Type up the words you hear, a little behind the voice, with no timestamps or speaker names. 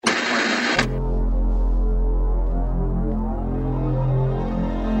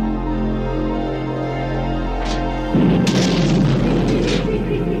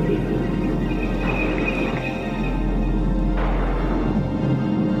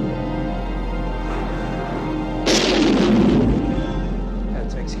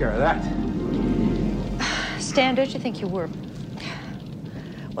care of that. Stan, don't you think you were,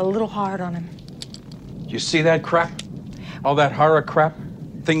 well, a little hard on him? You see that crap? All that horror crap?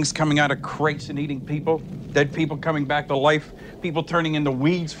 Things coming out of crates and eating people? Dead people coming back to life? People turning into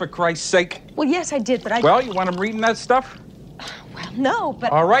weeds, for Christ's sake? Well, yes, I did, but I... Well, you want him reading that stuff? Well, no,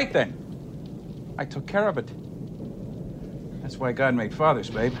 but... All right, then. I took care of it. That's why God made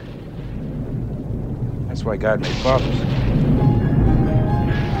fathers, babe. That's why God made fathers.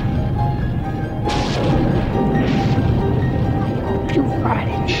 You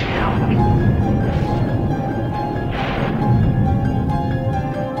rotting shell.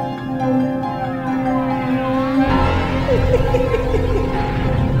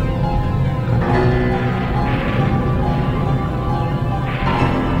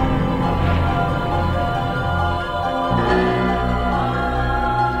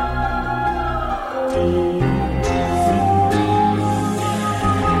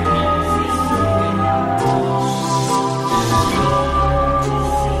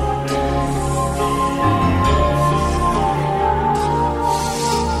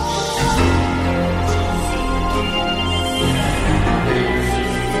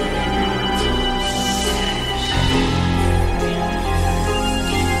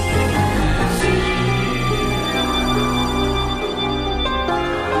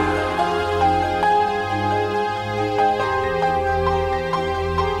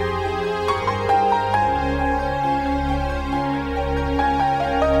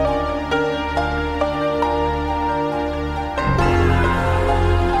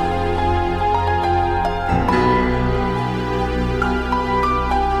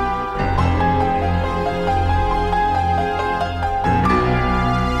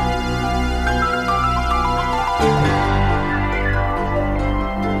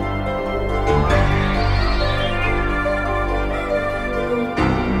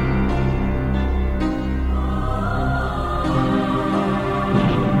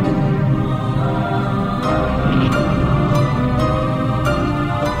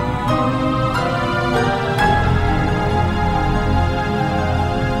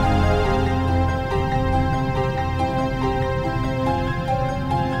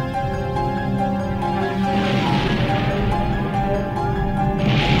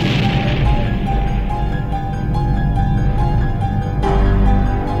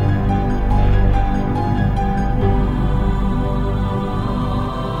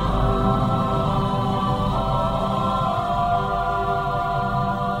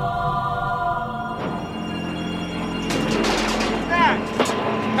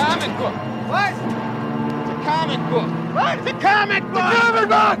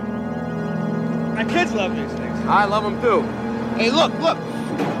 I love them too. Hey, look. You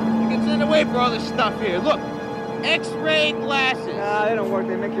can send away for all this stuff here. Look, X-ray glasses. Nah, they don't work.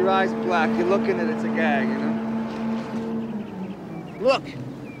 They make your eyes black. You're looking at it's a gag, you know? Look,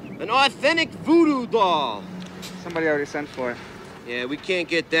 an authentic voodoo doll. Somebody already sent for it. Yeah, we can't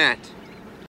get that.